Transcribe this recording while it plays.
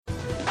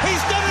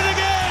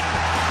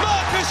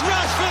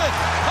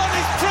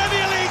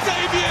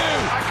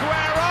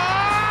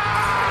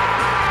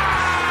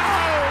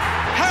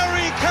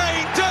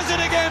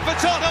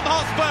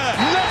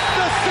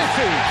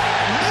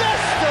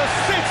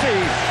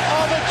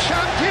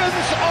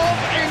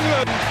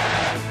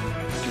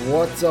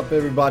What's up,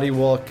 everybody?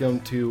 Welcome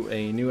to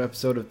a new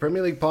episode of the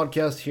Premier League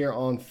Podcast here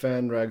on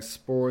FanRag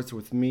Sports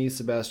with me,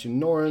 Sebastian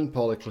Noren,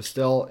 Pauly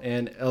Kwestel,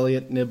 and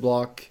Elliott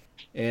Niblock.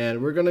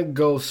 And we're going to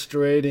go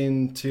straight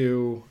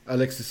into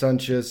Alexis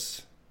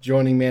Sanchez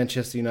joining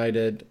Manchester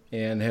United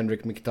and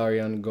Henrikh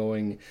Mkhitaryan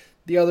going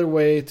the other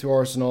way to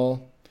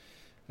Arsenal,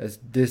 as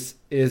this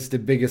is the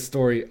biggest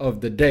story of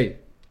the day.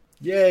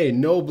 Yay,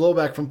 no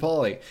blowback from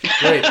Pauly.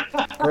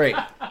 Great.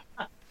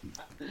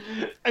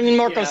 I mean,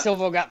 Marco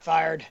Silva got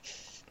fired.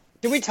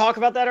 Did we talk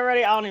about that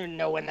already? I don't even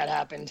know when that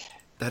happened.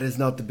 That is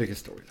not the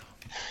biggest story,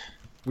 though.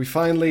 We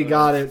finally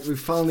got it.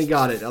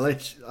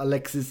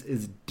 Alexis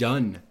is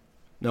done.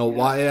 No,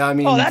 why? I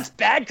mean... Oh, that's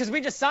bad, because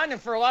we just signed him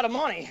for a lot of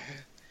money.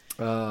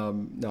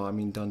 No, I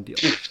mean, done deal.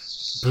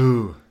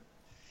 Boo.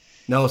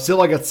 No,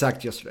 Silva got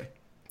sacked yesterday.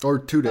 Or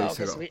 2 days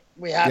ago. So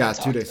we haven't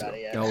talked 2 days about ago.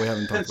 it yet. No, we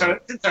haven't talked about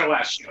it. Since our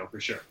last show, for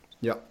sure.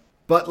 Yeah.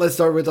 But let's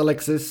start with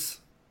Alexis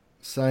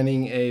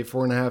signing a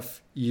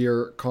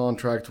 4.5-year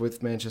contract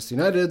with Manchester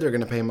United. They're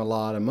going to pay him a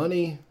lot of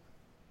money.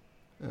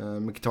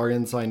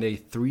 Mkhitaryan signed a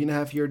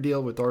 3.5-year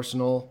deal with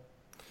Arsenal.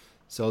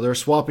 So they're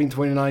swapping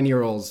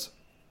 29-year-olds.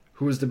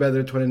 Who is the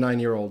better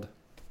 29-year-old?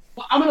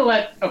 Well, I'm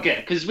going to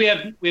because we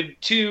have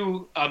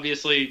two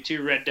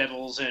Red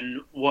Devils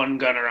and one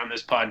Gunner on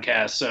this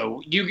podcast.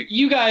 So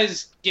you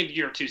guys give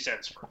your 2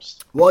 cents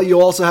first. Well,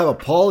 you also have a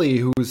Pauly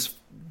who's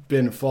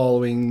been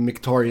following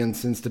Mkhitaryan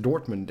since the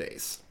Dortmund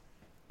days.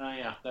 Oh,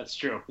 yeah, that's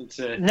true. It's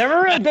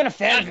Never really been a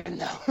fan of him,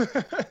 though.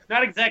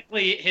 not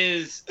exactly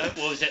his, what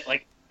was it,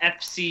 like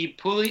FC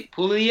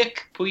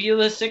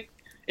Pulisic?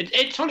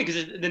 It's funny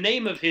because the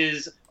name of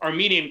his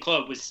Armenian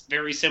club was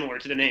very similar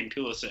to the name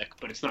Pulisic,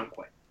 but it's not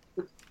quite.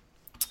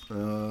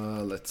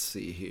 Let's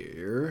see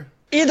here.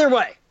 Either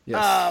way.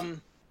 Yes.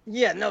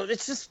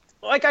 It's just,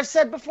 like I've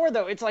said before,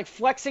 though, it's like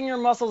flexing your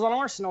muscles on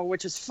Arsenal,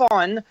 which is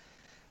fun.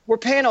 We're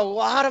paying a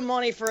lot of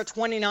money for a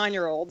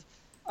 29-year-old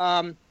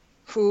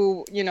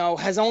who,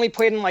 has only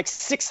played in like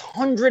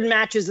 600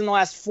 matches in the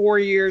last 4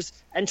 years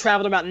and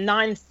traveled about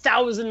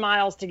 9,000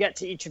 miles to get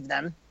to each of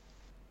them.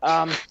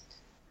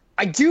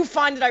 I do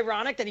find it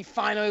ironic that he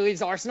finally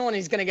leaves Arsenal and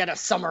he's going to get a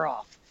summer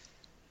off.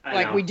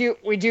 We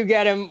do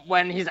get him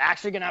when he's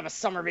actually going to have a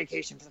summer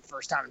vacation for the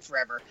first time in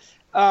forever.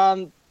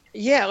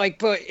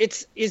 But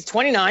he's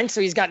 29,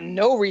 so he's got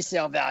no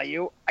resale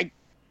value.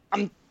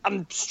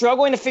 I'm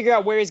struggling to figure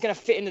out where he's going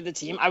to fit into the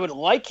team. I would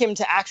like him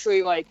to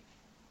actually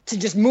to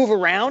just move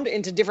around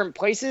into different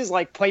places,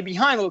 like play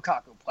behind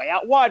Lukaku, play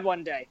out wide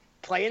one day,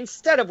 play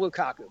instead of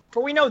Lukaku.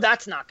 But we know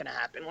that's not going to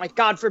happen.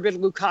 God forbid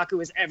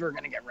Lukaku is ever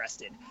going to get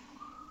rested.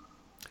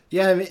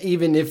 Yeah,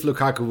 even if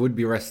Lukaku would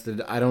be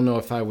rested, I don't know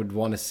if I would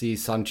want to see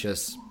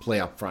Sanchez play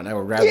up front. I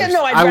would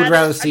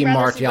rather see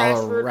Martial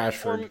or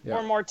Rashford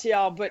or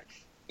Martial. But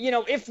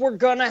if we're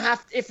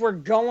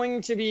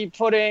going to be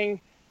putting,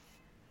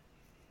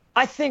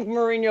 I think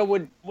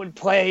Mourinho would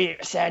play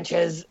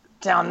Sanchez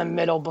down the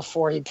middle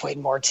before he played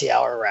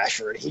Martial or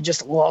Rashford. He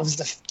just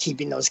loves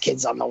keeping those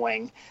kids on the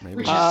wing.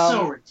 Which is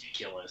so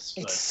ridiculous.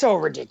 It's so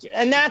ridiculous.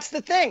 And that's the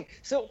thing.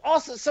 So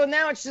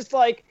now it's just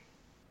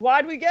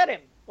why'd we get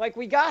him?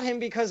 We got him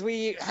because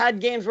we had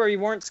games where we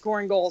weren't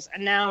scoring goals,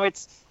 and now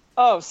it's,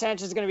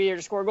 Sanchez is going to be here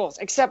to score goals.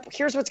 Except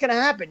here's what's going to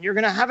happen. You're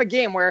going to have a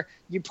game where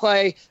you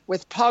play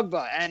with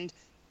Pogba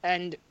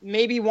and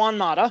maybe Juan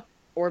Mata,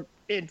 or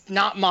if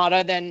not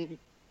Mata, then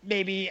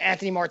maybe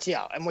Anthony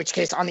Martial, in which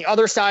case on the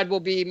other side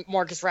will be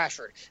Marcus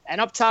Rashford. And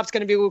up top's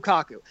going to be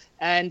Lukaku.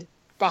 And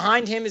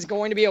behind him is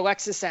going to be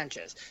Alexis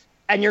Sanchez.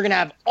 And you're going to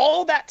have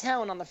all that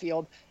talent on the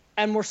field,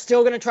 and we're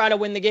still going to try to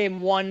win the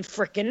game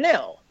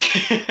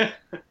 1-0.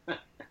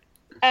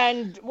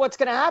 And what's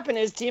going to happen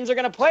is teams are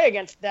going to play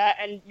against that,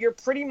 and you're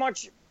pretty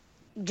much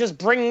just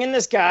bringing in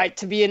this guy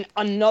to be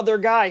another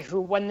guy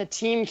who, when the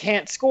team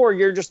can't score,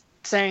 you're just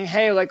saying,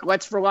 hey,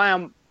 let's rely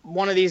on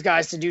one of these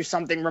guys to do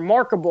something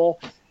remarkable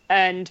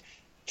and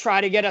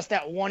try to get us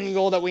that one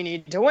goal that we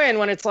need to win,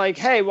 when it's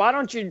hey, why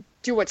don't you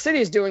do what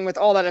City's doing with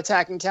all that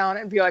attacking talent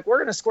and be we're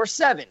going to score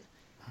 7.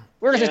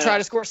 We're going to try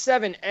to score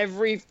 7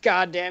 every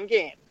goddamn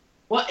game.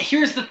 Well,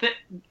 here's the thing.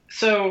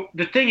 So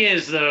the thing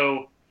is,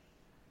 though,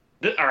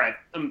 all right,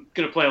 I'm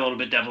going to play a little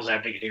bit devil's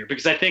advocate here,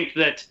 because I think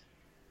that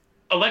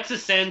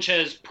Alexis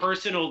Sanchez's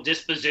personal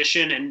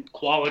disposition and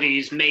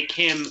qualities make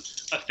him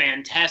a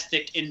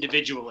fantastic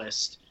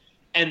individualist.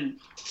 And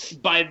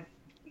by,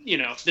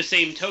 the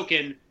same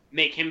token,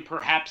 make him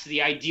perhaps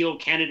the ideal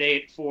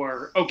candidate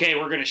for, okay,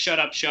 we're going to shut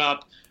up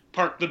shop,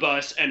 park the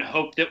bus, and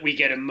hope that we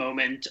get a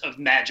moment of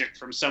magic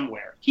from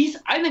somewhere.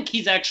 I think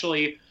he's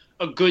actually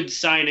a good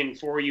signing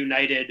for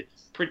United,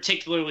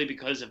 particularly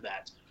because of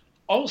that.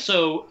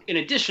 Also, in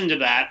addition to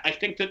that, I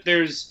think that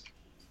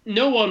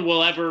no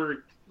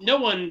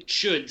one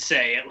should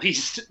say, at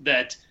least,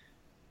 that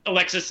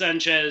Alexis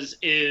Sanchez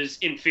is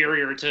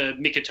inferior to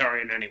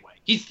Mkhitaryan anyway.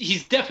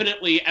 He's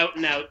definitely out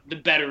and out the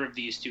better of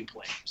these two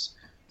players.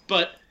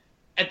 But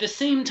at the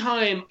same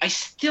time, I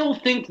still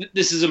think that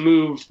this is a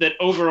move that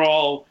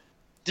overall,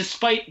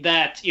 despite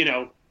that,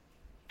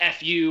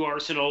 F you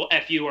Arsenal,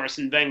 F you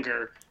Arsene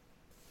Wenger,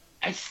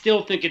 I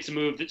still think it's a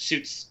move that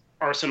suits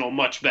Arsenal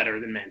much better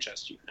than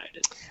Manchester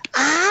United.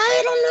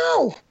 I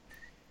don't know.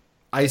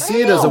 I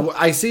see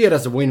it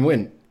as a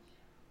win-win.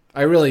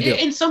 I really do.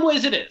 In some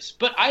ways it is,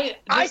 but I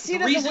see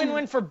it as a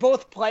win-win for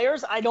both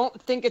players. I don't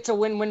think it's a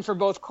win-win for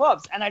both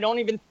clubs, and I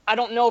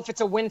don't know if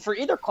it's a win for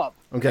either club.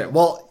 Okay,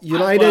 well,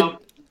 United,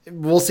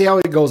 we'll see how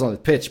it goes on the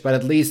pitch, but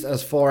at least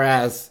as far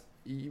as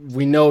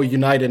we know,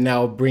 United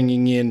now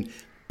bringing in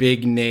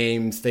big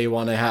names, they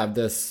want to have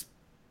this,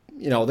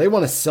 they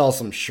want to sell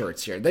some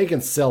shirts here. They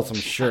can sell some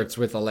shirts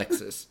with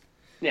Alexis.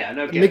 Yeah,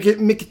 no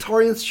kidding.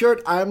 Mkhitaryan's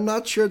shirt, I'm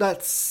not sure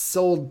that's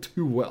sold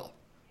too well.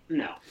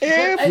 No.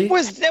 That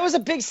was a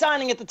big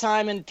signing at the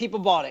time, and people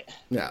bought it.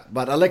 Yeah,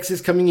 but Alexis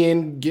coming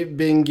in,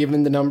 being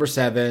given the number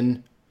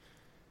 7,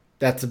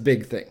 that's a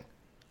big thing.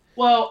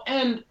 Well,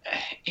 and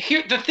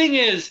here the thing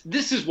is,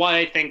 this is why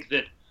I think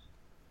that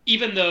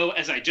even though,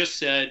 as I just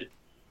said,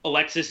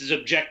 Alexis is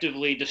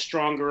objectively the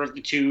stronger of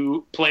the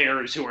two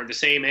players who are the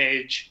same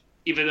age,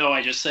 even though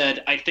I just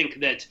said I think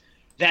that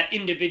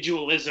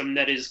individualism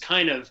that is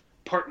kind of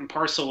part and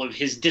parcel of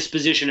his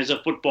disposition as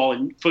a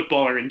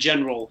footballer in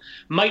general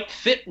might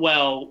fit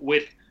well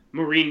with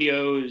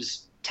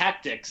Mourinho's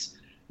tactics.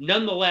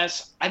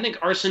 Nonetheless, I think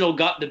Arsenal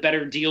got the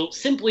better deal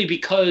simply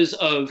because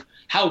of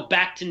how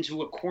backed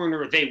into a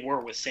corner they were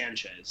with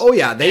Sanchez. Oh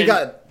yeah, they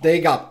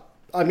got.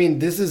 I mean,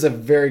 this is a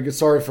very good.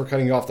 Sorry for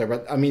cutting you off there,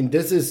 but I mean,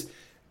 this is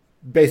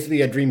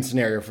basically a dream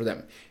scenario for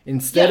them.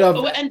 Instead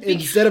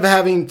of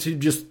having to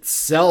just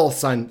sell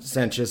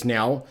Sanchez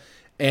now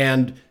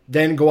and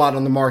then go out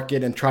on the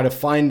market and try to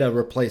find a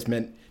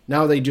replacement,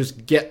 now they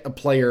just get a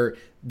player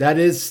that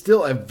is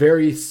still a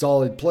very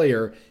solid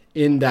player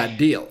in that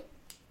deal.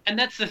 And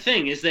that's the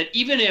thing, is that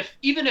even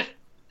if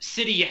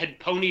City had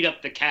ponied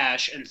up the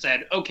cash and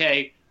said,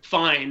 okay,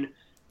 fine,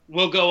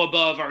 we'll go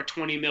above our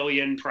 20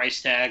 million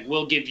price tag,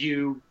 we'll give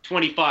you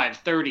 25,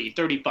 30,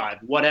 35,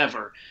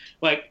 whatever.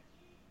 Like,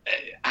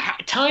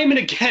 time and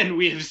again,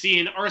 we have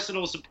seen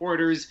Arsenal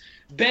supporters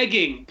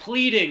begging,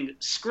 pleading,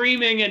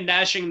 screaming, and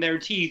gnashing their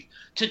teeth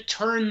to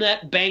turn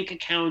that bank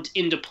account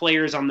into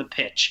players on the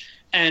pitch.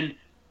 And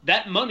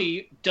that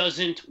money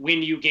doesn't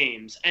win you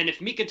games. And if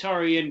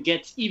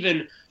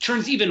Mkhitaryan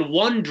turns even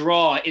one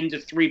draw into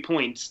 3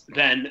 points,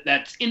 then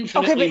that's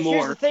infinitely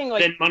more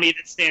than money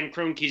that Stan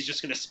Kroenke's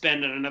just going to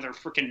spend on another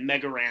freaking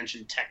mega ranch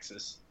in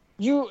Texas.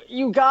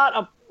 You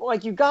got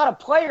a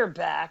player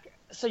back,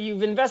 so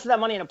you've invested that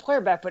money in a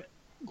player back, but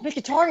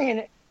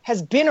Mkhitaryan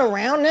has been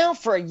around now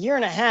for a year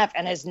and a half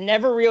and has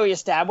never really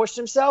established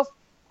himself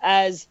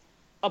as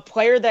a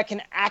player that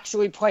can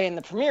actually play in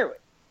the Premier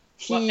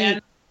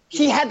League.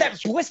 He had that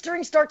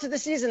blistering start to the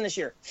season this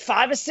year.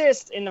 5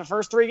 assists in the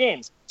first 3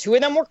 games. 2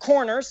 of them were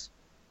corners.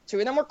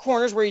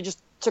 Where he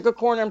just took a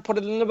corner and put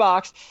it in the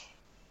box.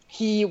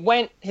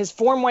 His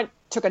form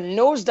took a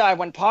nosedive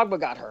when Pogba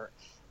got hurt.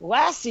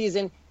 Last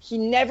season, he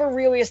never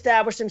really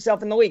established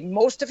himself in the league.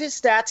 Most of his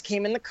stats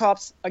came in the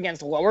cups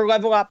against lower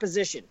level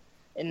opposition.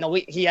 In the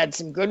league, he had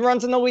some good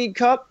runs in the League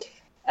Cup,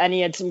 and he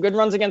had some good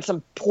runs against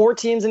some poor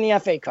teams in the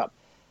FA Cup.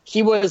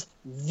 He was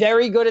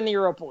very good in the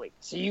Europa League.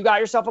 So you got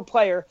yourself a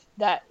player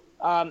that,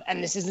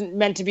 and this isn't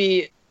meant to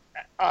be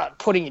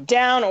putting it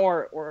down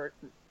or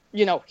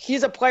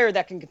he's a player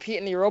that can compete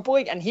in the Europa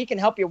League, and he can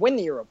help you win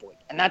the Europa League.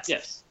 And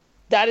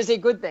that is a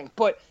good thing.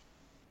 But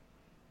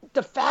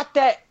the fact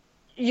that,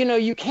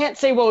 you can't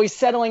say, well, he's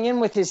settling in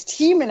with his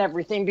team and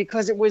everything,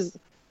 because it was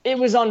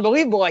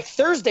unbelievable. Like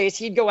Thursdays,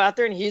 he'd go out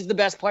there and he's the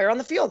best player on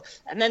the field.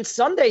 And then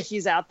Sunday,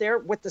 he's out there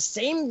with the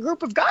same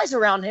group of guys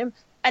around him,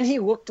 and he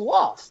looked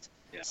lost.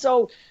 Yeah.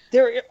 So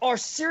there are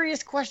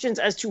serious questions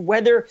as to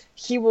whether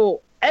he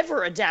will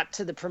ever adapt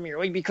to the Premier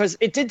League, because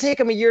it did take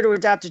him a year to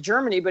adapt to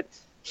Germany, but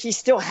he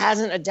still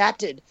hasn't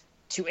adapted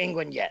to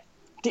England yet.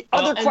 The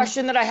other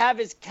question that I have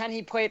is, can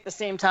he play at the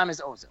same time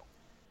as Ozil?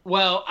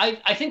 Well,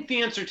 I think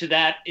the answer to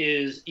that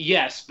is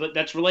yes, but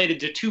that's related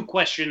to 2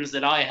 questions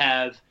that I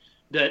have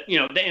that,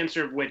 the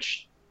answer of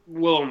which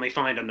we'll only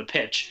find on the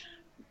pitch.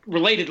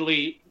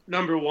 Relatedly,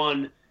 number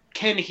 1,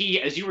 can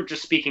he, as you were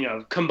just speaking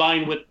of,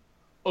 combine with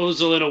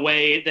Ozil in a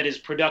way that is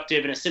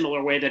productive in a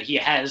similar way that he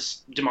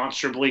has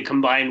demonstrably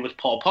combined with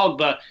Paul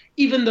Pogba,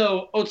 even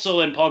though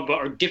Ozil and Pogba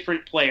are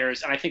different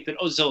players, and I think that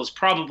Ozil is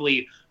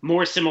probably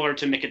more similar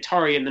to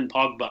Mkhitaryan than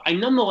Pogba. I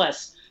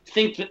nonetheless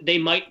think that they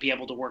might be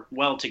able to work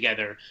well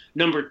together.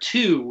 Number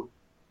 2,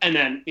 and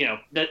then,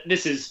 that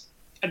this is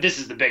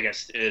the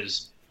biggest,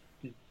 is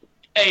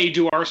A,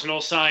 do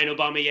Arsenal sign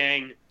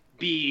Aubameyang?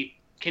 B,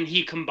 can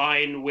he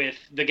combine with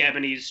the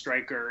Gabonese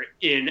striker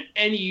in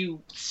any,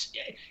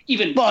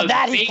 even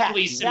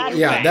vaguely similar way?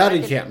 Yeah, that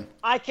he can.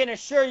 I can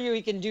assure you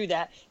he can do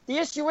that. The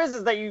issue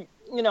is that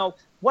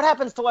what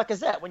happens to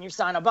Lacazette when you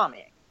sign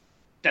Aubameyang?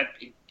 That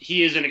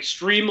he is an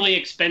extremely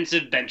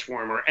expensive bench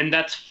warmer, and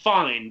that's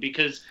fine,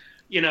 because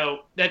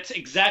that's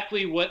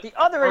exactly what the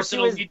other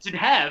Arsenal needs to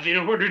have in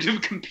order to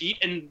compete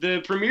in the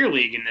Premier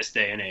League in this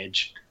day and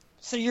age.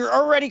 So you're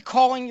already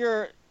calling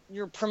your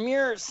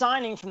Premier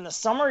signing from the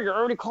summer, you're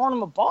already calling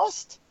him a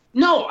bust?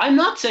 No, I'm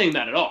not saying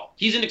that at all.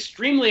 He's an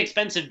extremely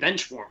expensive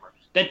bench warmer.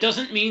 That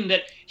doesn't mean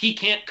that he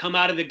can't come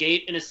out of the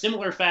gate in a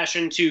similar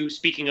fashion to,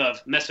 speaking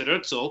of Mesut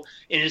Özil,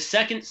 in his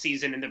second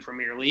season in the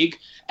Premier League,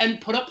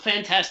 and put up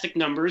fantastic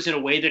numbers in a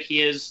way that he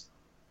has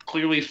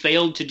clearly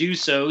failed to do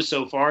so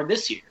far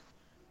this year.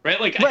 Right?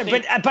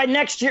 But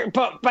next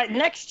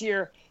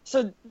year.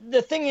 So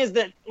the thing is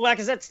that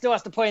Lacazette still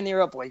has to play in the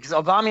Europa League because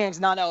Aubameyang's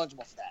not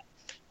eligible for that.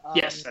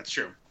 Yes, that's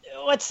true.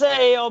 Let's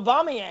say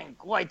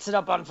Aubameyang lights it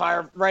up on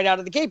fire right out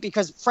of the gate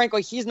because,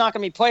 frankly, he's not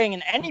going to be playing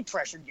in any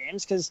pressured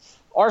games because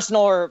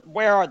Arsenal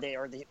where are they?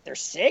 They're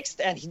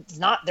sixth, and he's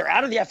not. They're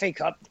out of the FA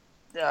Cup.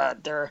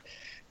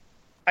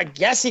 I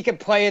guess he could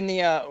play in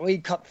the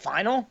League Cup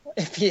final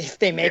if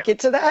they make it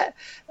to that.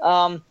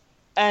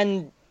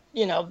 And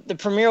the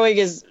Premier League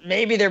is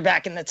maybe they're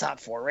back in the top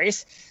 4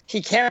 race.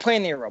 He can't play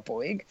in the Europa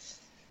League.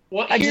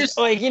 Well,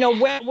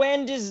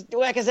 when does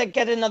Lacazette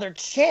get another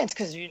chance?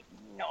 Because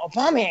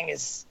Aubameyang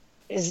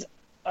is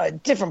a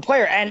different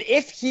player, and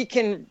if he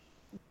can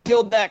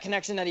build that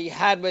connection that he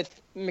had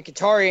with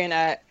Mkhitaryan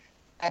at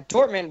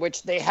Dortmund,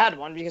 which they had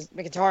one because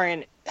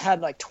Mkhitaryan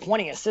had like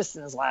 20 assists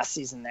in his last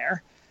season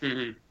there.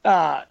 Mm-hmm.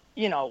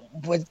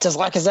 Does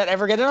Lacazette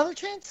ever get another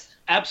chance?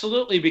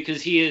 Absolutely,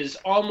 because he is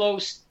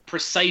almost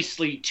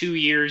precisely 2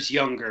 years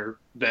younger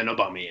than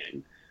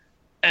Aubameyang.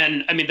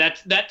 And I mean,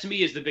 that to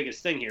me is the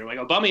biggest thing here. Like,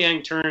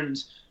 Aubameyang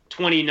turns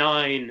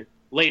 29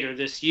 later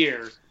this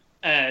year,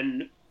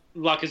 and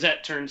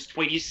Lacazette turns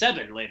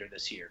 27 later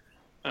this year.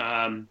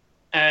 I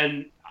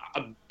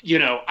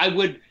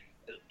would,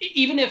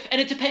 even if,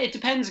 and it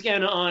depends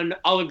again on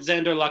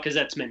Alexander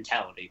Lacazette's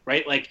mentality,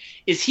 right? Like,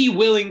 is he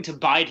willing to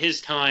bide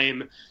his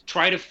time,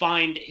 try to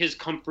find his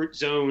comfort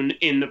zone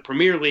in the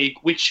Premier League,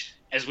 which,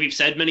 as we've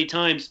said many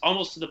times,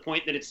 almost to the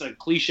point that it's a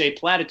cliche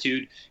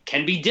platitude,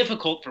 can be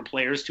difficult for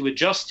players to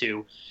adjust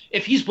to.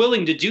 If he's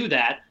willing to do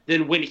that,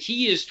 then when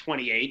he is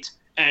 28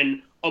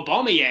 and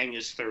Aubameyang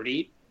is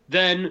 30,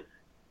 then,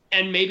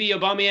 and maybe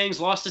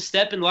Aubameyang's lost a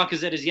step and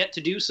Lacazette is yet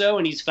to do so,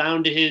 and he's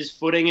found his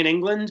footing in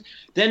England,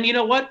 then you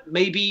know what?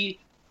 Maybe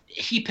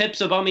he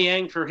pips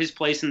Aubameyang for his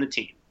place in the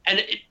team.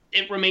 And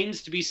it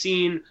remains to be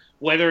seen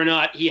whether or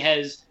not he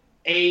has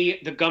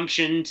A, the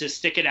gumption to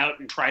stick it out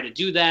and try to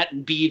do that,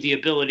 and B, the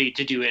ability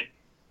to do it.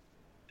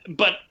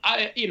 But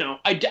I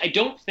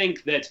don't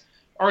think that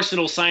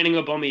Arsenal signing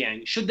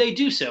Aubameyang, should they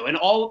do so? And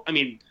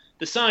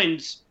the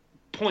signs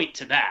point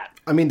to that.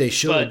 I mean, they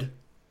should. But,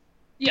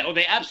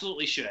 they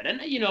absolutely should. And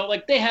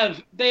they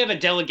have a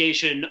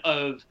delegation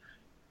of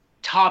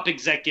top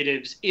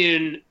executives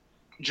in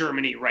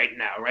Germany right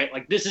now, right?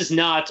 Like, this is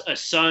not a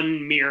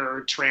sun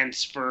mirror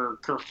transfer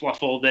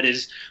kerfluffle that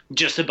is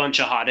just a bunch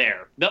of hot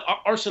air. The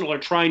Arsenal are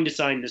trying to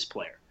sign this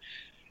player.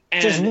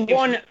 And there's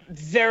one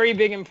very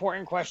big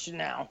important question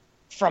now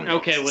from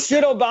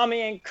should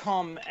Aubameyang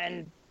come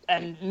and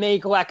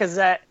make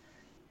Lacazette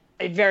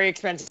a very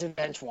expensive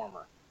bench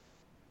warmer?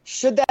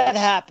 Should that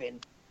happen,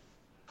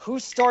 who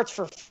starts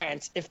for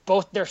France if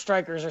both their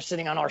strikers are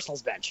sitting on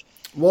Arsenal's bench?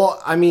 Well,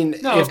 I mean,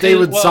 if they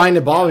would sign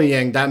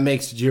Aubameyang, that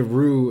makes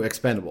Giroud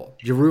expendable.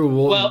 Giroud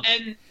will. Well,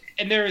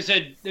 and there's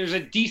a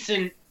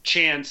decent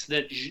chance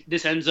that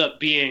this ends up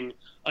being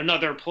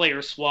another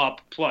player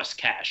swap plus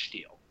cash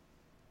deal.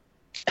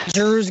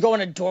 Giroud's going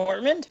to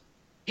Dortmund?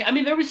 Yeah, I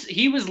mean,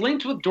 he was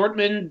linked with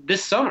Dortmund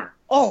this summer.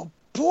 Oh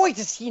boy,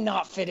 does he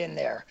not fit in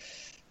there?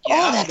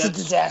 Yeah, that's a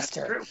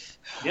disaster. That's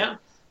true. Yeah.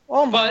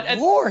 Oh my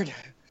Lord.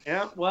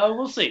 Yeah, well,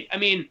 we'll see. I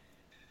mean,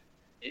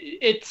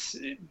 it's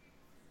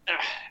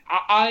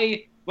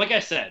like I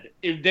said,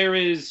 if there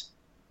is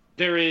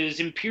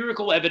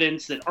empirical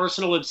evidence that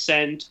Arsenal have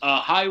sent a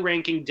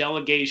high-ranking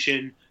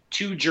delegation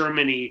to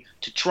Germany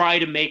to try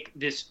to make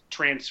this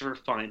transfer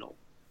final.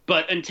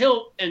 But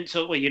until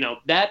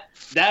that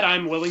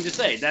I'm willing to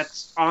say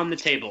that's on the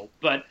table.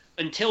 But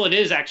until it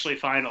is actually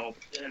final,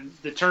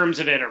 the terms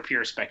of it are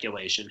pure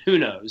speculation. Who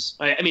knows?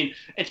 I mean,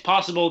 it's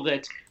possible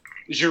that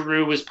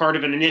Giroud was part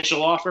of an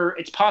initial offer.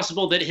 It's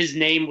possible that his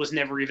name was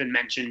never even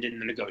mentioned in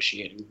the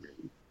negotiating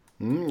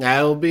room.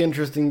 It'll be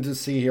interesting to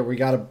see here. We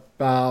got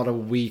about a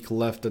week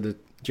left of the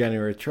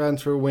January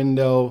transfer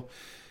window.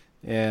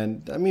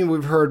 And, I mean,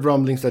 we've heard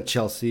rumblings that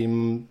Chelsea,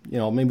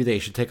 maybe they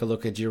should take a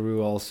look at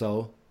Giroud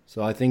also.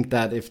 So I think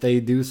that if they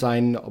do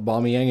sign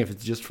Aubameyang, if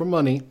it's just for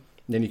money,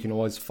 then you can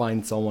always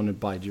find someone to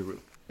buy Giroud.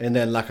 And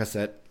then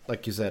Lacazette,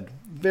 like you said,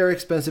 very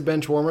expensive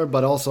bench warmer,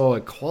 but also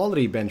a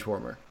quality bench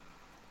warmer.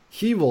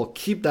 He will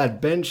keep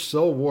that bench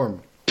so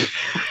warm.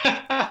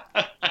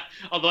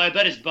 Although I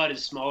bet his butt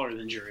is smaller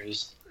than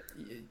Giroud's.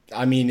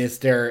 I mean, is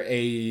there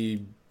a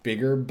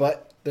bigger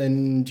butt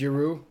than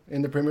Giroud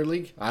in the Premier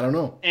League? I don't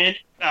know. And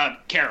Andy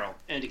Carroll.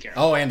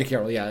 Oh, Andy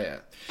Carroll, yeah.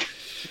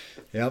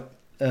 Yep.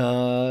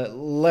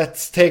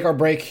 Let's take our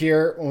break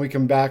here. When we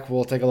come back,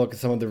 we'll take a look at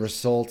some of the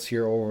results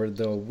here over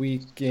the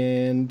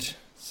weekend.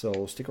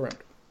 So stick around.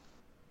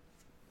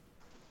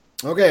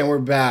 Okay, and we're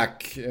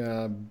back.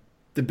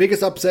 The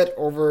biggest upset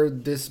over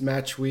this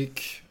match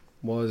week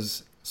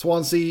was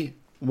Swansea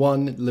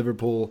 1,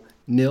 Liverpool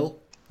 0.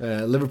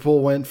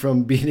 Liverpool went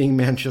from beating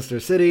Manchester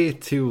City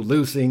to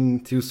losing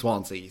to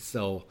Swansea.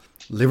 So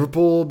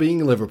Liverpool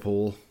being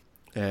Liverpool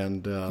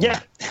And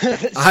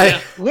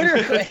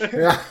literally.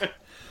 Yeah,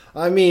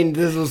 I mean,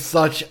 this was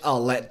such a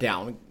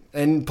letdown.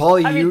 And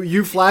Pauly,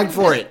 you flagged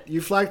for it.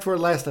 You flagged for it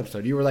last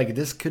episode. You were like,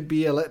 "This could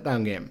be a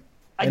letdown game."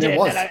 I did,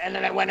 and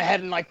then I went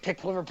ahead and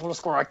picked Liverpool to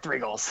score 3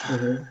 goals.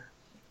 Mm-hmm.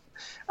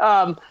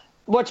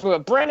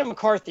 Brandon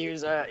McCarthy,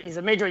 he's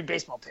a Major League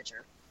Baseball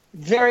pitcher,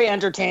 very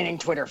entertaining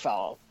Twitter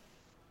fellow,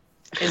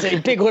 is a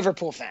big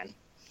Liverpool fan,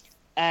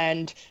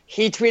 and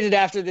he tweeted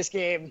after this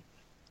game,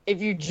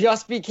 "If you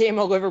just became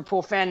a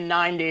Liverpool fan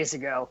 9 days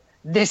ago,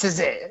 this is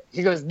it."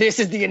 He goes, "This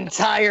is the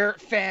entire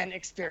fan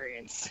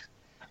experience."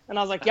 And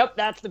I was like, "Yep,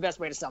 that's the best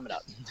way to sum it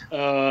up."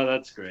 Oh,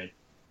 that's great.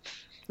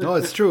 No,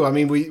 it's true. I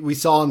mean, we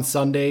saw on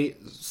Sunday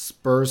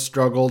Spurs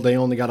struggled. They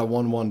only got a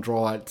 1-1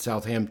 draw at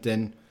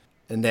Southampton.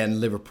 And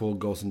then Liverpool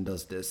goes and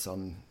does this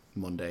on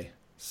Monday.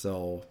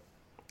 So,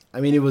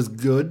 I mean, it was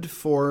good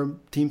for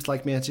teams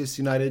like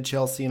Manchester United,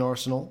 Chelsea, and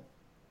Arsenal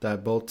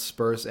that both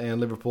Spurs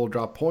and Liverpool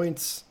dropped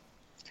points.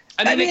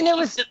 I mean it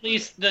was at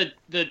least the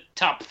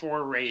top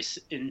 4 race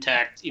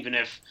intact, even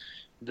if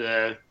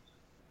the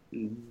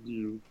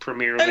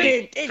Premier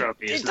League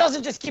trophy is it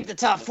doesn't just keep the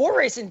top 4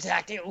 race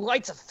intact. It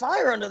lights a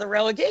fire under the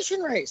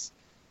relegation race.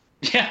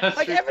 Yeah,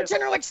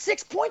 Everton are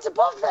 6 points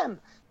above them.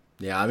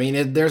 Yeah, I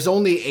mean, there's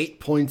only 8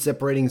 points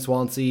separating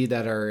Swansea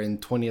that are in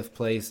 20th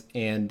place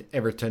and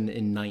Everton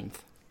in 9th.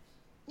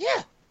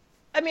 Yeah.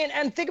 I mean,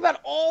 and think about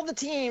all the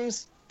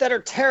teams that are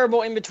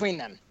terrible in between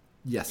them.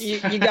 Yes. You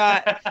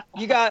got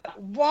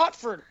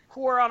Watford,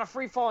 who are on a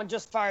free fall and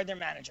just fired their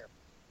manager.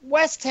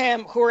 West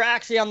Ham, who are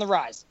actually on the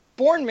rise.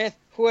 Bournemouth,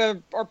 who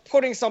are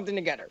putting something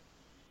together.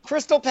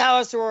 Crystal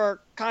Palace, who are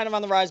kind of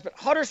on the rise. But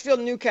Huddersfield,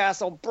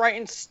 Newcastle,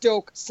 Brighton,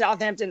 Stoke,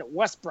 Southampton,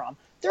 West Brom,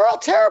 they're all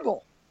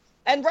terrible.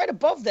 And right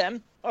above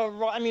them,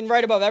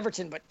 right above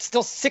Everton, but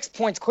still 6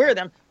 points clear of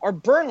them, are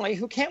Burnley,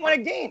 who can't win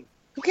a game,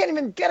 who can't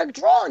even get a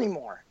draw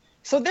anymore.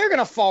 So they're going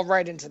to fall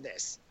right into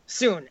this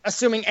soon,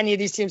 assuming any of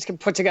these teams can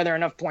put together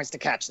enough points to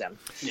catch them.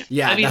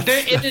 Yeah, I mean,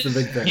 that's the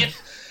big thing.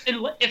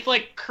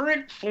 If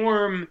current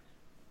form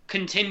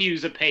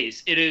continues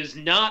apace, it is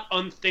not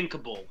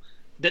unthinkable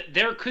that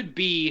there could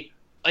be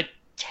a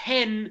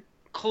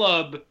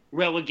 10-club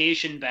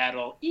relegation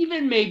battle,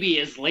 even maybe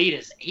as late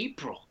as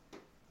April.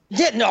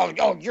 Yeah, no,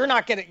 you're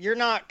not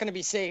gonna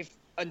be safe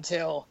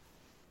until,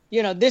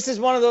 this is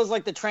one of those,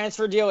 the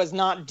transfer deal is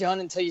not done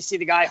until you see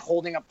the guy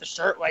holding up the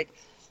shirt.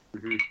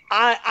 Mm-hmm.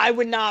 I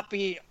would not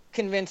be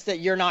convinced that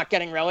you're not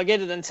getting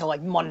relegated until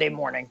Monday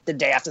morning, the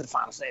day after the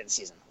final day of the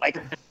season.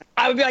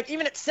 I would be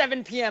even at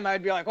 7 p.m. I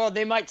would be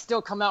they might still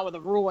come out with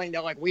a ruling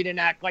that we didn't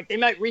act, they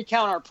might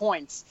recount our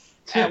points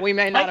and we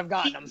may not have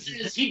gotten them.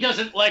 He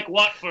doesn't like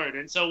Watford,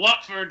 and so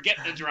Watford get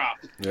the drop.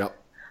 Yep.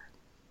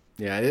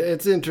 Yeah,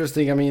 it's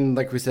interesting. I mean,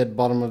 like we said,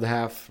 bottom of the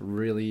half,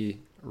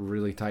 really,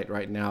 really tight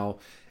right now.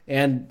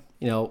 And,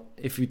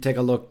 if you take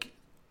a look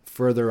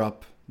further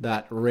up,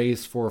 that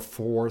race for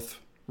 4th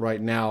right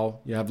now,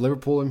 you have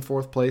Liverpool in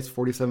 4th place,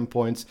 47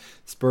 points,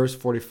 Spurs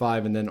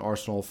 45, and then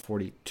Arsenal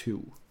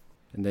 42.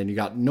 And then you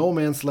got no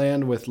man's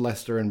land with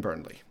Leicester and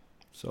Burnley.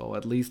 So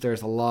at least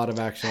there's a lot of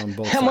action on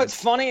both sides. And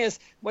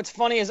what's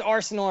funny is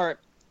Arsenal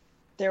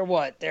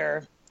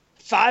They're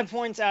 5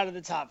 points out of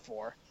the top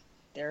 4.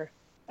 They're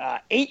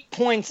 8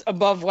 points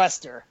above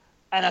Leicester,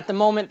 and at the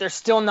moment they're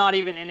still not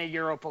even in a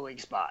Europa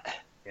League spot.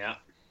 Yeah.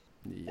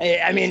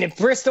 I mean, if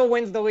Bristol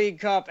wins the League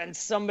Cup and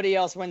somebody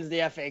else wins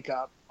the FA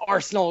Cup,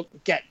 Arsenal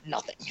get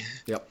nothing.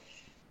 Yep.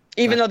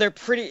 Even though they're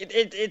pretty,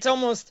 it's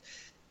almost.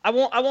 I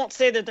won't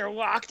say that they're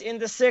locked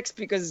into 6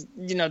 because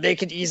they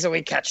could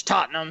easily catch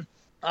Tottenham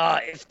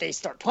if they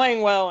start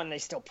playing well, and they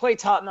still play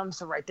Tottenham.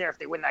 So right there, if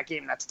they win that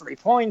game, that's 3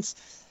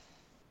 points.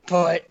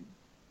 But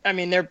I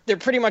mean, they're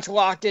pretty much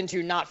locked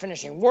into not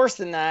finishing worse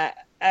than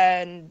that,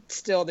 and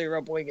still the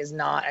Europa League is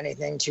not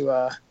anything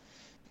to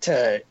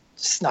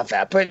snuff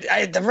at. But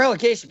the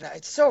relegation,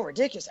 it's so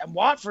ridiculous. And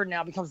Watford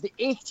now becomes the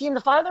 8th team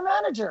to fire their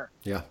manager.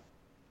 Yeah.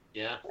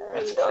 Yeah,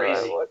 that's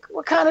crazy.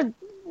 What kind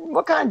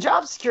of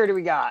job security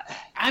we got?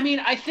 I mean,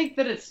 I think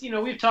that it's,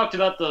 we've talked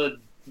about the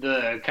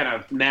kind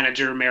of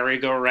manager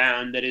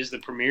merry-go-round that is the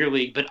Premier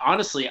League, but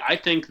honestly, I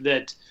think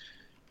that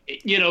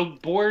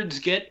boards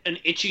get an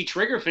itchy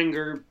trigger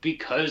finger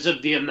because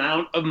of the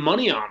amount of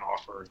money on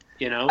offer,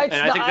 and I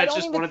think that's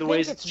just one of the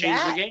ways it's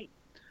changed the game.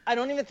 I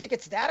don't even think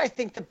it's that. I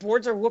think the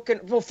boards are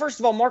looking. Well, first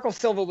of all, Marco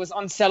Silva was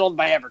unsettled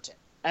by Everton,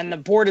 and the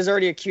board has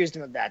already accused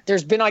him of that.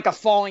 There's been a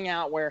falling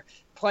out where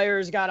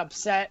players got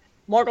upset.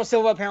 Marco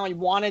Silva apparently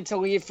wanted to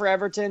leave for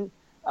Everton,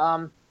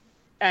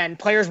 and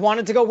players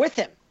wanted to go with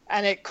him,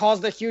 and it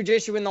caused a huge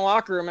issue in the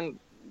locker room, and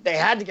they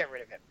had to get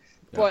rid of him.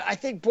 Yeah. But I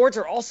think boards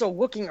are also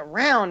looking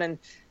around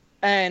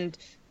and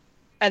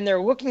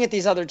they're looking at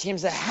these other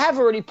teams that have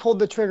already pulled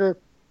the trigger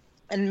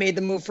and made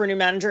the move for a new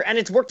manager, and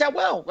it's worked out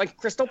well, like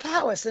Crystal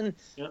Palace and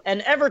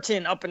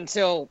Everton up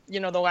until the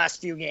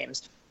last few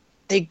games.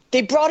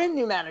 They brought in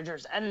new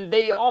managers, and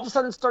they all of a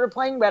sudden started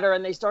playing better,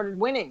 and they started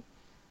winning.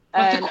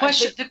 But the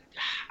question,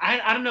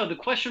 I don't know. The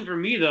question for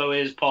me though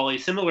is, Pauly,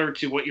 similar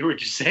to what you were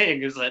just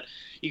saying, is that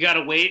you got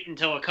to wait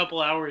until a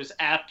couple hours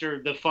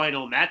after the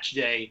final match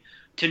day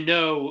to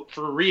know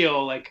for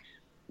real, like,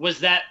 was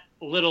that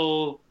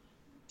little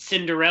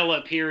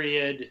Cinderella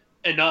period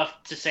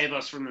enough to save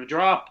us from the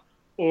drop,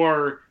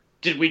 or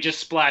did we just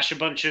splash a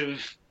bunch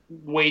of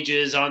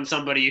wages on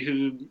somebody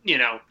who,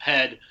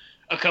 had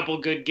a couple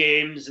good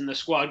games and the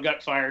squad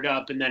got fired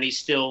up and then he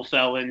still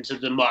fell into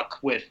the muck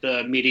with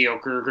a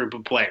mediocre group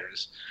of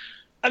players?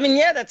 I mean,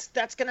 yeah,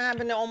 that's going to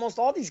happen to almost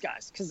all these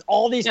guys, because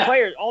all these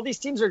players, all these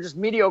teams are just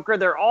mediocre.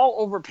 They're all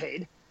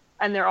overpaid,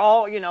 and they're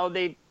all,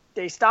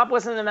 they stop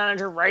listening to the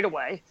manager right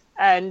away.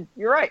 And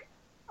you're right.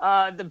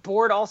 The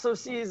board also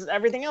sees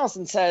everything else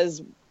and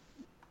says,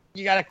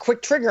 you got a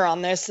quick trigger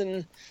on this,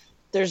 and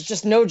there's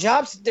just no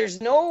jobs.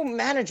 There's no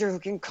manager who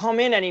can come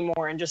in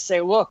anymore and just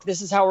say, look,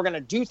 this is how we're going to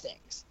do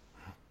things.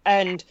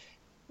 And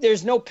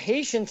there's no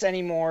patience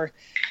anymore.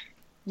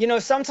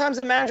 Sometimes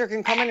a manager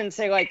can come in and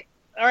say, like,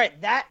 all right,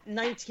 that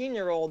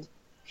 19-year-old,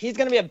 he's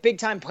going to be a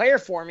big-time player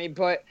for me,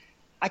 but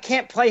I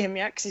can't play him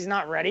yet because he's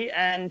not ready.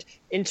 And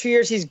in 2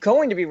 years, he's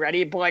going to be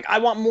ready. But, like, I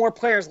want more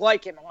players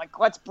like him. I'm like,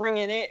 let's bring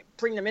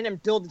them in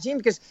and build the team,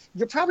 because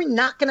you're probably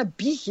not going to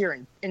be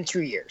here in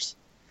 2 years.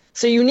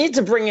 So you need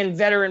to bring in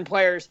veteran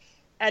players.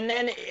 And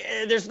then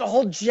there's the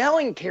whole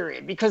gelling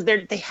period, because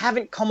they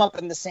haven't come up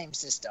in the same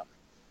system.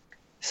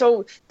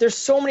 So there's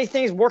so many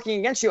things working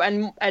against you.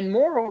 And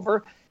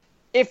moreover,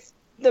 if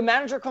the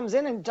manager comes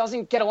in and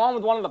doesn't get along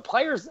with one of the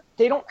players,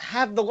 they don't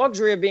have the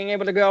luxury of being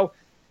able to go,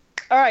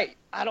 all right,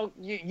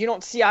 you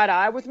don't see eye to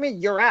eye with me,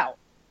 you're out.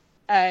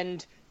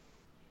 And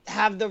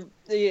have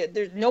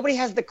nobody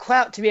has the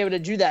clout to be able to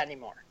do that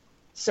anymore.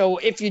 So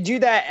if you do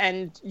that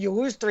and you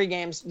lose 3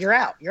 games, you're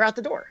out. You're out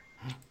the door.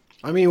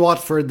 I mean,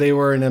 Watford, they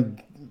were in a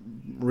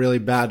really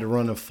bad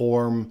run of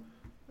form.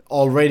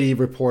 Already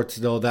reports,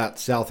 though, that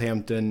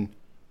Southampton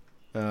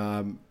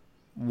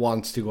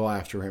wants to go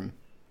after him.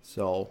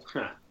 So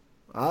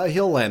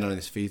he'll land on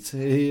his feet.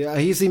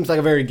 He seems like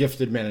a very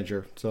gifted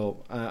manager,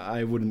 so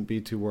I wouldn't be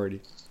too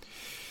worried.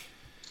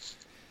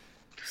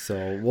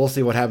 So we'll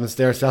see what happens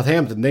there.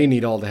 Southampton, they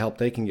need all the help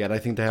they can get. I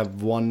think they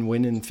have 1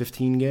 win in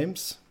 15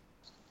 games.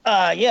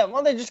 Yeah,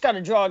 well, they just got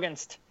a draw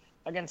against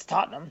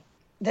Tottenham.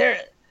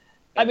 That's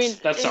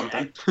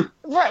something.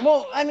 Right.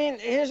 Well, I mean,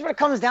 here's what it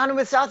comes down to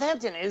with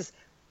Southampton is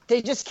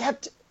they just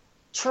kept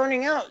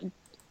churning out,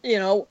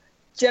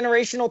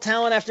 generational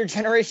talent after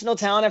generational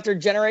talent after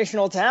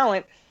generational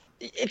talent.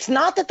 It's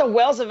not that the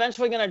well's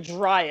eventually going to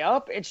dry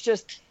up. It's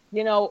just,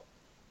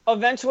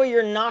 eventually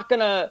you're going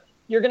to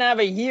have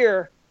a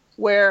year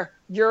where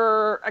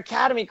your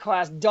academy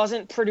class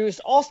doesn't produce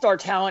all-star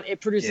talent. It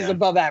produces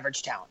above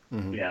average talent.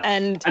 Mm-hmm. Yeah.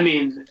 And I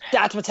mean,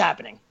 that's what's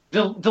happening.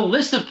 The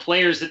list of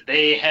players that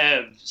they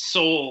have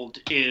sold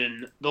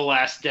in the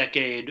last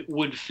decade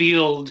would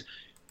field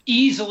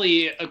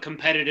easily a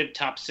competitive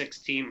top 6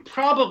 team,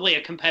 probably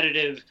a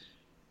competitive,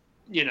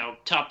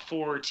 top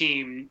 4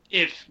 team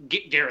if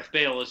Gareth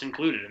Bale is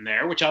included in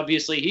there, which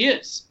obviously he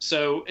is.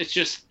 So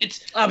it's.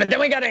 But then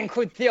we got to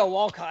include Theo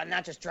Walcott, and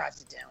that just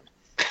drives it down.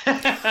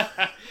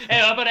 Hey,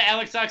 how about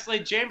Alex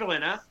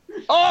Oxlade-Chamberlain, huh?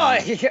 Oh,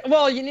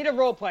 well, you need a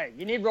role player.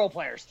 You need role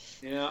players.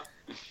 Yeah.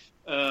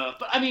 But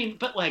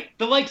like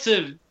the likes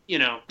of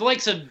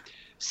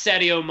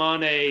Sadio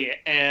Mane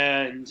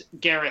and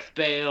Gareth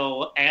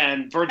Bale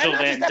and Virgil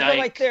van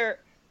Dijk.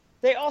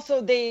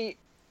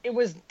 It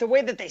was the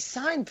way that they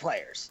signed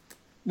players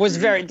was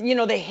very,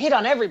 they hit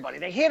on everybody.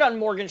 They hit on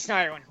Morgan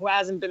Schneiderlin, who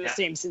hasn't been the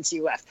same since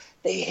he left.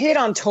 They hit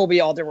on Toby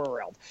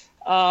Alderweireld.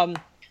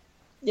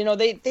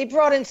 They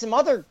brought in some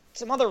other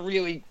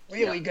really,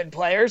 really good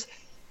players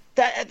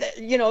that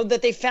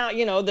they found,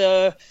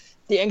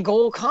 the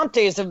N'Golo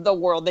Kantes of the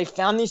world. They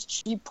found these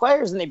cheap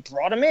players and they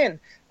brought them in.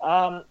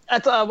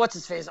 What's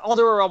his face?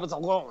 Alderweireld was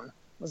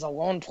a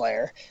loan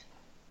player.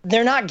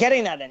 They're not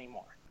getting that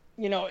anymore.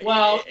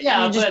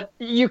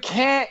 You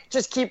can't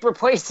just keep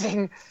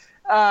replacing.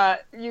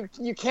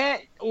 You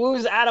can't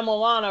lose Adam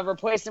Lallana,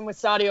 replace him with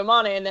Sadio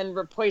Mane, and then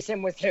replace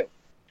him with who?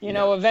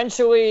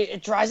 Eventually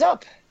it dries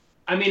up.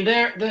 I mean,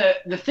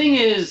 the thing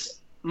is,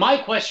 my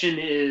question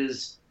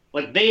is,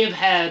 like, they have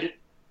had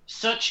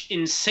such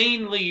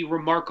insanely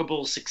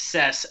remarkable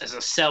success as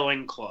a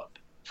selling club.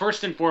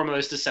 First and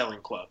foremost, a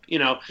selling club,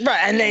 Right,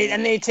 and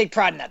they take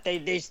pride in that.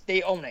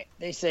 They own it.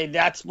 They say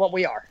that's what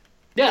we are.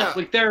 Yeah,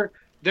 like they're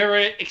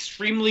an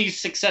extremely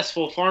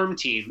successful farm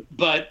team,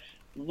 but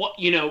what's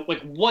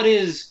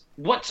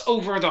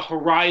over the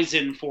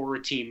horizon for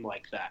a team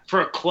like that, for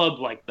a club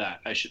like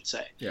that, I should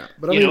say. Yeah,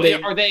 but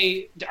are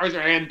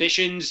there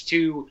ambitions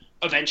to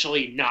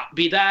eventually not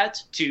be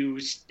that, to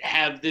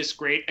have this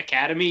great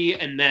academy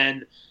and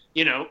then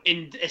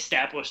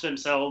establish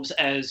themselves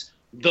as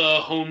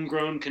the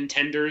homegrown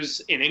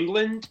contenders in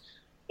England?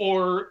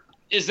 Or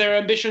is their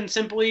ambition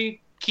simply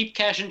keep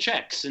cashing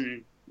checks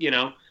and,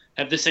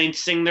 have the Saints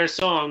sing their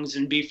songs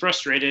and be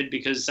frustrated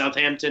because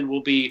Southampton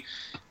will be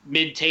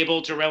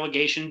mid-table to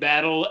relegation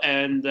battle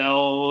and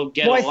they'll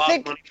get a lot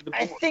of money for the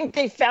board? I think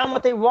they found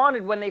what they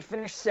wanted when they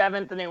finished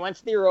 7th and they went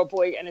to the Europa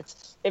League. And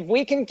it's, if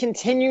we can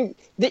continue,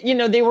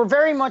 they were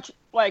very much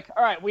like,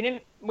 all right,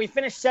 we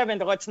finished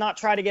 7th. Let's not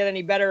try to get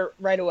any better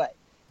right away.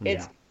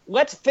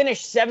 let's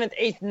finish 7th,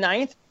 8th,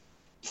 ninth,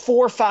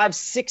 4, 5,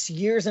 6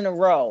 years in a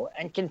row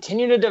and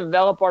continue to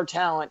develop our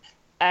talent.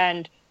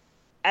 And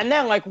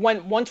then, like,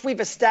 once we've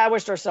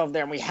established ourselves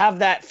there and we have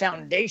that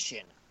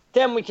foundation,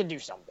 then we can do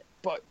something.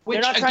 But we're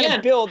not trying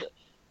to build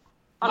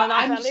on a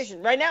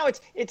foundation. Right now,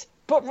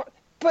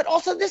 but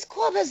also this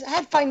club has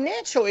had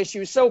financial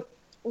issues. So,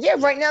 yeah,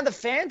 right now the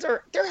fans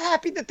they're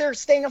happy that they're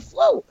staying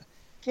afloat.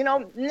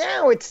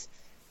 Now it's...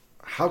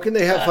 How can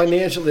they have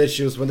financial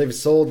issues when they've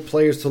sold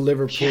players to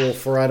Liverpool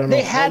for I don't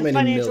know how many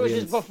millions? They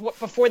had financial issues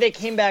before they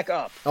came back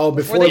up. Oh,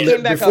 before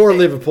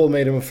Liverpool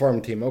made them a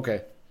farm team.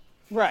 Okay.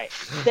 Right.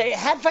 They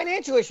had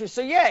financial issues.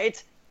 So, yeah,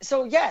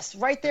 yes,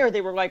 right there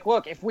they were like,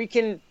 look, if we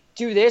can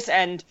do this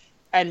and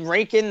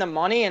rake in the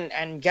money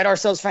and get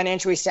ourselves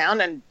financially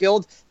sound and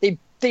build –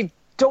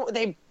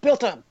 they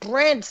built a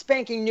brand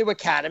spanking new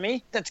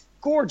academy that's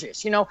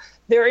gorgeous.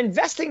 They're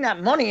investing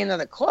that money into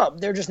the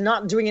club. They're just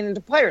not doing it into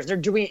players. They're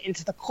doing it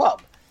into the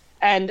club.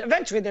 And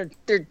eventually they're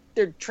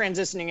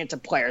transitioning into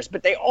players.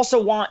 But they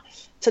also want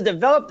to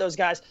develop those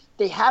guys.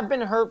 They have been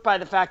hurt by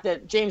the fact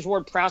that James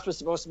Ward-Prowse was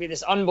supposed to be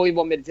this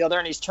unbelievable midfielder,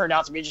 and he's turned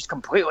out to be just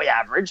completely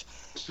average.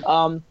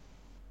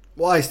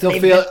 Well, I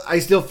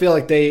still feel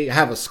like they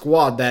have a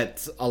squad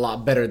that's a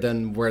lot better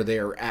than where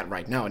they're at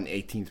right now in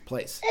 18th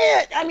place.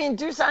 Yeah, I mean,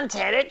 Dusan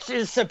Tadic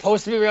is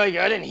supposed to be really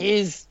good, and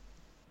he's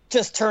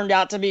just turned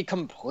out to be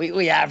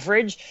completely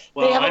average.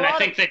 Well, and I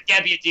think that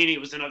Gabbiadini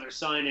was another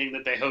signing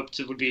that they hoped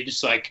it would be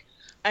just like...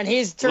 And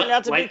he's turned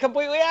out to be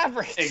completely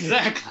average.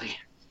 Exactly.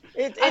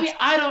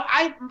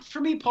 For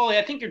me, Pauly,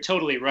 I think you're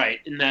totally right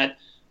in that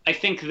I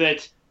think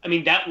that... I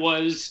mean, that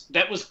was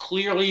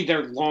clearly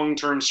their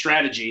long-term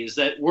strategy, is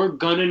that we're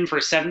gunning for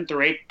 7th or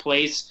 8th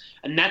place,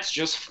 and that's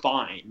just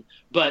fine.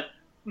 But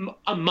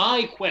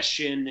my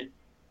question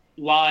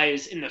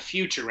lies in the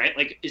future, right?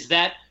 Like,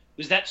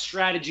 was that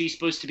strategy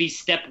supposed to be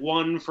step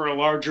one for a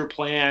larger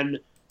plan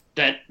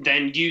that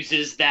then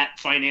uses that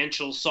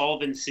financial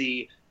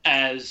solvency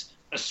as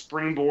a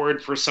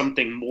springboard for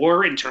something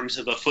more in terms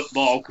of a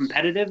football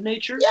competitive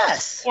nature?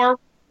 Yes.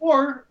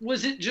 Or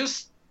was it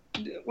just...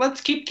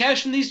 let's keep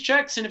cashing these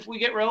checks, and if we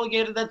get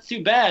relegated, that's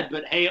too bad.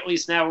 But hey, at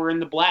least now we're in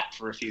the black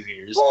for a few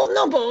years. Well,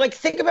 no, but like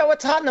think about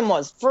what Tottenham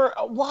was. For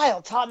a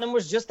while, Tottenham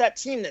was just that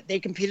team that they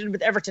competed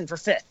with Everton for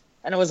 5th.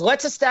 And it was,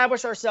 let's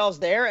establish ourselves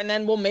there, and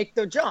then we'll make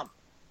the jump.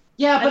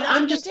 Yeah, but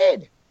I'm just...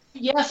 did.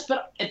 Yes,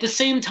 but at the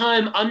same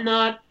time, I'm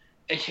not...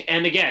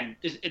 And again,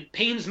 it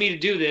pains me to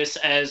do this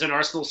as an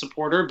Arsenal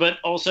supporter, but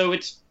also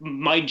it's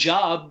my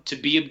job to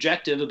be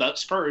objective about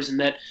Spurs, and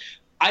that...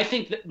 I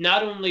think that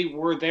not only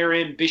were their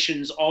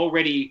ambitions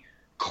already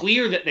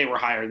clear that they were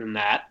higher than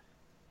that,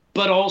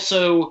 but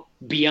also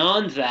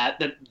beyond that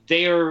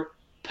their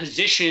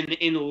position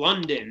in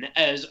London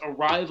as a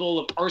rival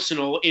of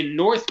Arsenal in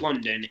North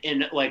London,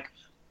 in like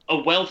a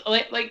wealth,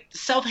 like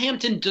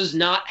Southampton does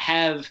not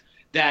have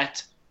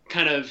that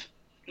kind of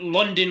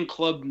London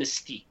club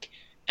mystique.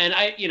 And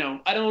I'm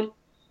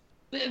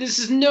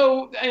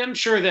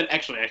sure that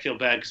actually I feel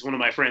bad because one of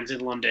my friends in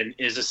London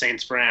is a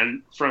Saints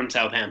fan from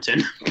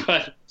Southampton.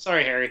 But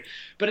sorry, Harry.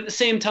 But at the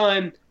same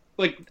time,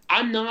 like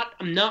I'm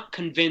not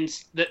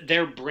convinced that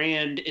their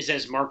brand is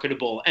as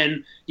marketable.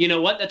 And you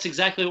know what? That's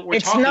exactly what we're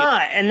talking about. It's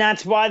not, and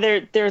that's why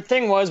their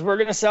thing was we're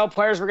going to sell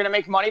players, we're going to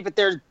make money. But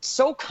they're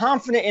so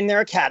confident in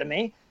their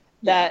academy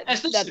that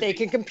they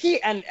can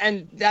compete,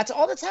 and that's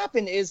all that's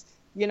happened is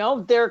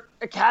their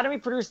academy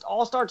produced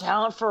all-star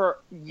talent for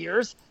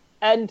years,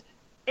 and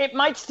it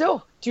might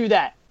still do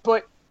that,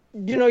 but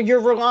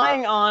you're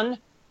relying on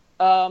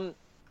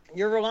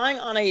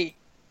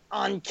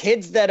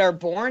kids that are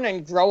born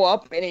and grow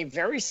up in a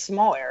very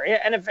small area,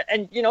 and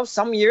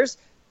some years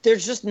they're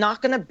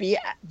not going to be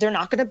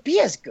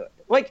as good.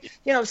 Like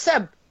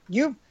Seb,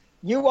 you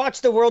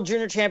watch the World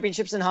Junior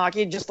Championships in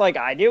hockey just like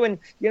I do, and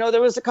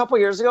there was a couple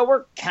years ago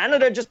where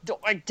Canada just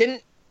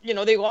didn't.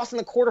 They lost in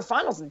the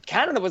quarterfinals, and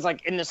Canada was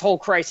like in this whole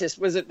crisis.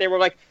 They were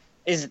like,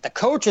 is it the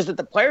coach? Is it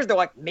the players? They're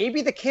like,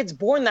 maybe the kids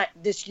born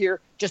this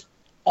year just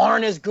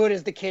aren't as good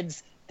as the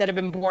kids that have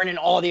been born in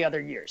all the other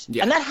years.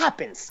 Yeah. And that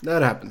happens. Yeah,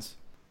 that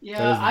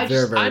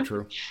is very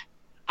true.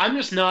 I'm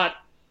just not.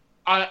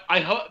 I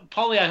hope,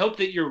 Pauly, I hope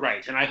that you're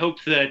right, and I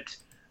hope that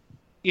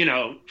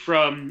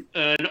from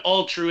an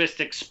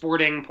altruistic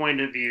sporting point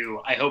of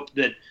view, I hope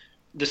that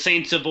the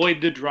Saints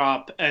avoid the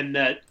drop and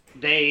that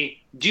they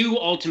do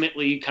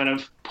ultimately kind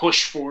of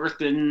push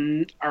forth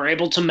and are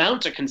able to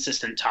mount a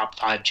consistent top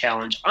 5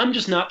 challenge. I'm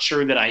just not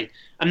sure that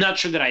I'm not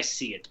sure that I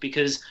see it,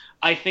 because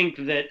I think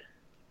that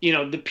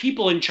the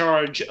people in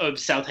charge of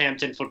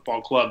Southampton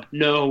Football Club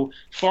know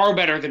far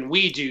better than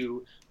we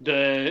do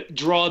the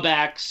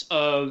drawbacks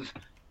of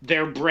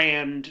their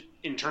brand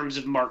in terms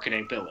of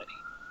marketing ability.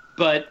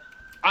 But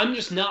I'm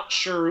just not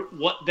sure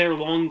what their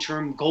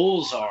long-term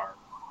goals are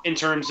in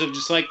terms of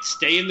just like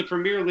stay in the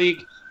Premier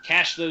League,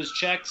 cash those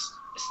checks,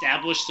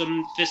 establish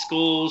some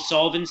fiscal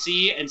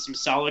solvency and some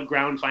solid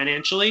ground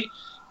financially.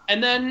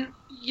 And then,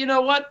 you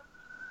know what?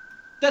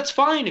 That's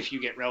fine if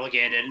you get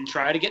relegated and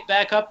try to get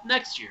back up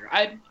next year.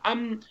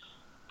 I'm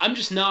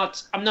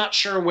not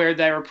sure where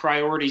their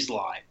priorities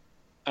lie.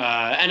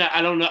 And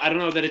I don't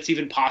know that it's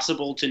even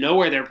possible to know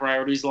where their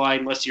priorities lie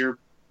unless you're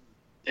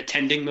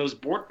attending those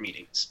board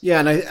meetings. Yeah,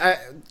 and I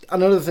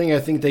another thing, I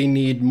think they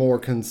need more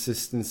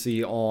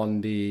consistency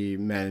on the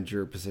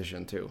manager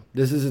position too.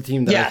 This is a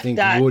team that I think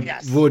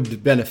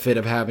would benefit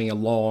of having a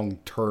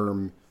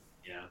long-term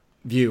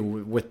view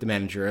with the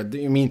manager. I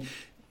mean,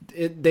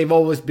 they've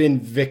always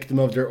been victim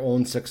of their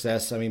own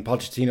success. I mean,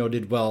 Pochettino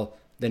did well,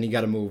 then he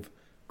got to move.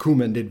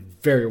 Koeman did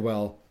very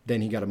well,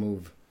 then he got to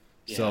move.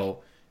 Yeah.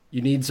 So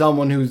you need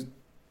someone who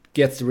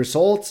gets the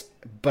results,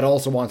 but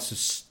also wants to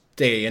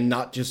stay and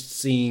not just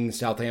seeing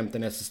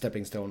Southampton as a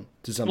stepping stone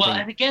to something. Well,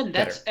 and again,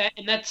 that's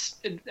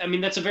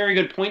a very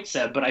good point,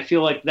 Seb. But I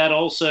feel like that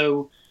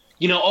also,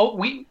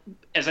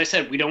 as I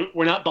said,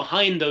 we're not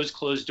behind those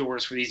closed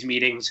doors for these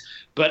meetings.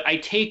 But I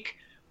take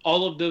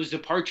all of those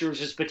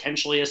departures as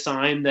potentially a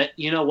sign that,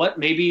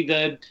 maybe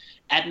the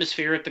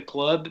atmosphere at the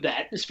club, the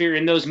atmosphere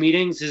in those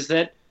meetings is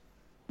that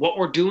what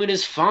we're doing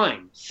is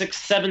fine. 6th,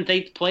 7th,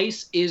 8th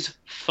place is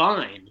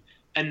fine.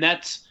 And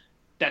that's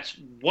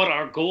what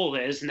our goal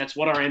is, and that's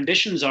what our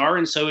ambitions are.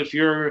 And so if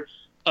you're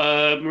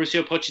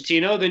Mauricio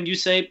Pochettino, then you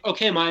say,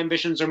 okay, my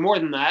ambitions are more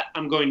than that.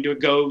 I'm going to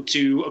go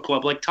to a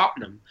club like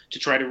Tottenham to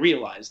try to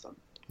realize them.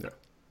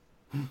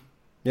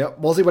 Yeah,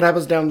 we'll see what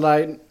happens down the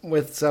line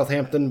with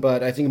Southampton,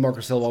 but I think Marco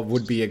Silva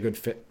would be a good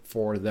fit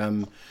for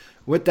them.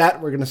 With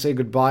that, we're going to say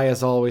goodbye.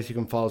 As always, you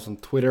can follow us on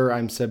Twitter.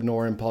 I'm Seb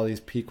Noren, Pauly's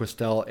P.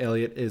 Kwestel,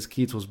 Elliott is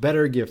Keats was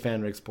better. Give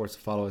FanRig Sports a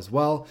follow as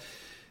well.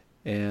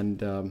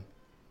 And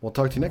we'll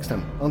talk to you next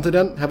time. Until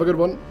then, have a good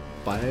one.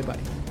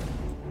 Bye-bye.